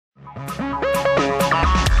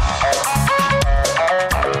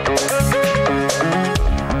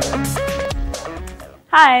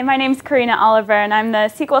Hi, my name is Karina Oliver, and I'm the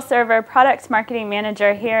SQL Server Product Marketing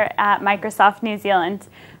Manager here at Microsoft New Zealand.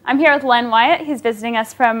 I'm here with Len Wyatt. He's visiting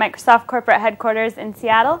us from Microsoft Corporate Headquarters in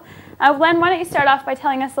Seattle. Len, why don't you start off by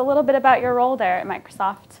telling us a little bit about your role there at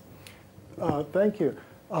Microsoft? Thank you.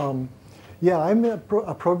 Yeah, I'm a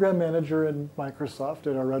program manager in Microsoft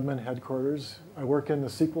at our Redmond headquarters. I work in the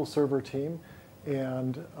SQL Server team,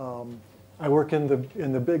 and I work in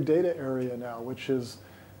the big data area now, which is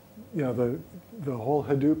the whole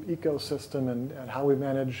Hadoop ecosystem and how we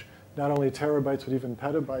manage not only terabytes but even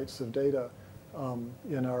petabytes of data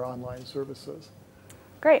in our online services.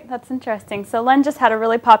 Great, that's interesting. So Len just had a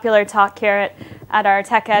really popular talk here at our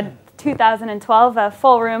TechEd 2012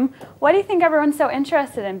 full room. Why do you think everyone's so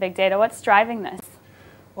interested in big data? What's driving this?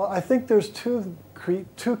 Well, I think there's two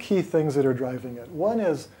key things that are driving it. One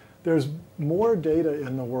is there's more data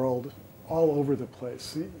in the world all over the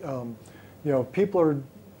place. People are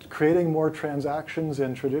creating more transactions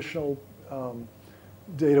in traditional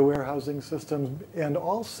data warehousing systems, and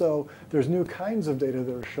also there's new kinds of data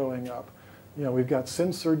that are showing up. We've got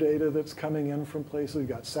sensor data that's coming in from places, we've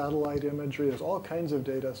got satellite imagery, there's all kinds of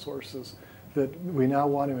data sources that we now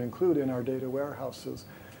want to include in our data warehouses.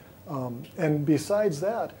 And besides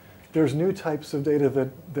that, there's new types of data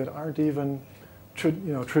that aren't even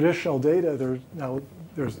traditional data.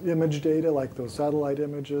 There's image data like those satellite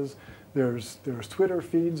images. There's Twitter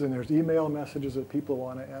feeds, and there's email messages that people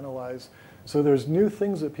want to analyze. So there's new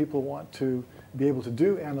things that people want to be able to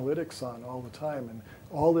do analytics on all the time, and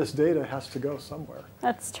all this data has to go somewhere.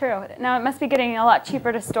 That's true. Now it must be getting a lot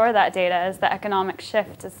cheaper to store that data as the economic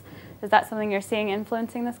shift. Is that something you're seeing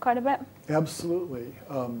influencing this quite a bit? Absolutely.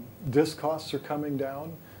 Disk costs are coming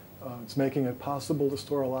down. It's making it possible to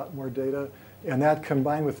store a lot more data. And that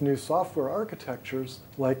combined with new software architectures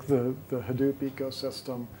like the Hadoop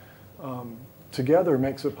ecosystem together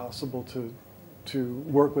makes it possible to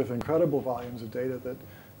work with incredible volumes of data that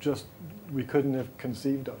just we couldn't have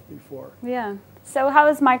conceived of before. Yeah. So how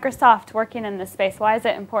is Microsoft working in this space? Why is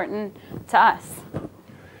it important to us?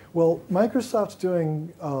 Well, Microsoft's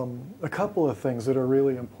doing a couple of things that are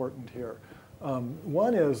really important here.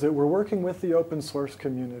 One is that we're working with the open source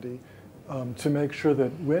community to make sure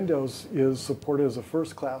that Windows is supported as a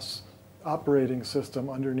first-class operating system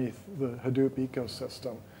underneath the Hadoop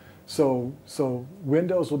ecosystem. So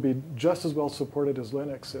Windows will be just as well supported as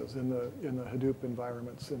Linux is in the Hadoop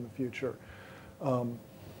environments in the future. And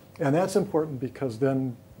that's important because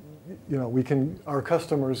then our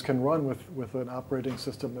customers can run with an operating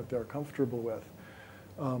system that they're comfortable with.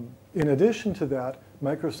 In addition to that,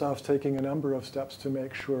 Microsoft's taking a number of steps to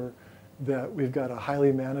make sure that we've got a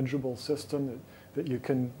highly manageable system that you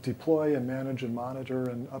can deploy and manage and monitor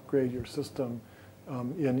and upgrade your system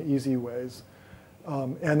in easy ways.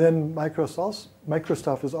 And then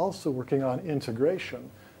Microsoft is also working on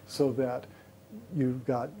integration so that you've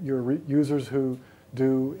got your users who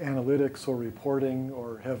do analytics or reporting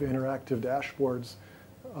or have interactive dashboards,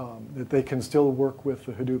 that they can still work with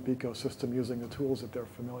the Hadoop ecosystem using the tools that they're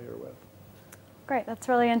familiar with. Great, that's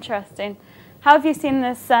really interesting. How have you seen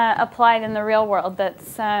this applied in the real world?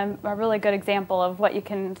 That's a really good example of what you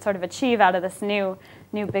can sort of achieve out of this new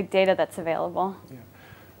big data that's available. Yeah.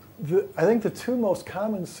 I think the two most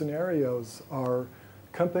common scenarios are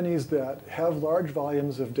companies that have large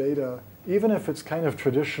volumes of data, even if it's kind of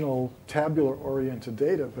traditional tabular-oriented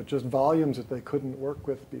data, but just volumes that they couldn't work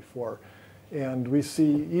with before. And we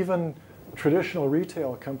see even traditional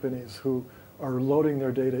retail companies who are loading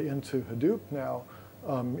their data into Hadoop now,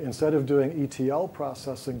 instead of doing ETL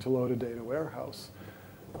processing to load a data warehouse.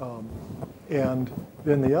 And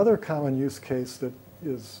then the other common use case that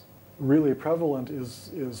is really prevalent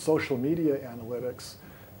is social media analytics.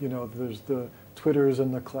 There's the Twitters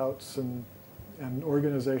and the Clouts and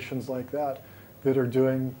organizations like that are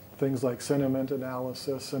doing things like sentiment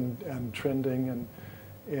analysis and trending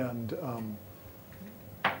and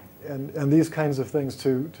these kinds of things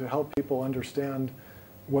to help people understand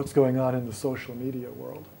what's going on in the social media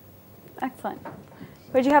world. Excellent.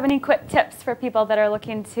 Would you have any quick tips for people that are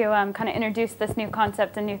looking to kind of introduce this new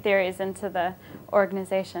concept and new theories into the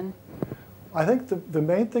organization? I think the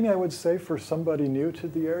main thing I would say for somebody new to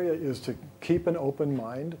the area is to keep an open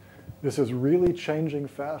mind. This is really changing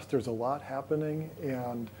fast. There's a lot happening,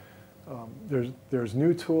 and there's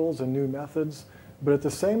new tools and new methods. But at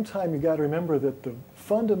the same time, you've got to remember that the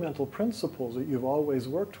fundamental principles that you've always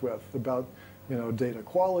worked with about data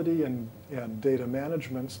quality and data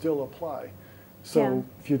management still apply. So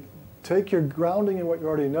if you take your grounding in what you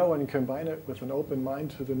already know and combine it with an open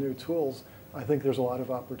mind to the new tools, I think there's a lot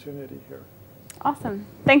of opportunity here. Awesome.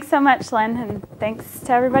 Thanks so much, Len, and thanks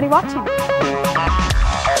to everybody watching.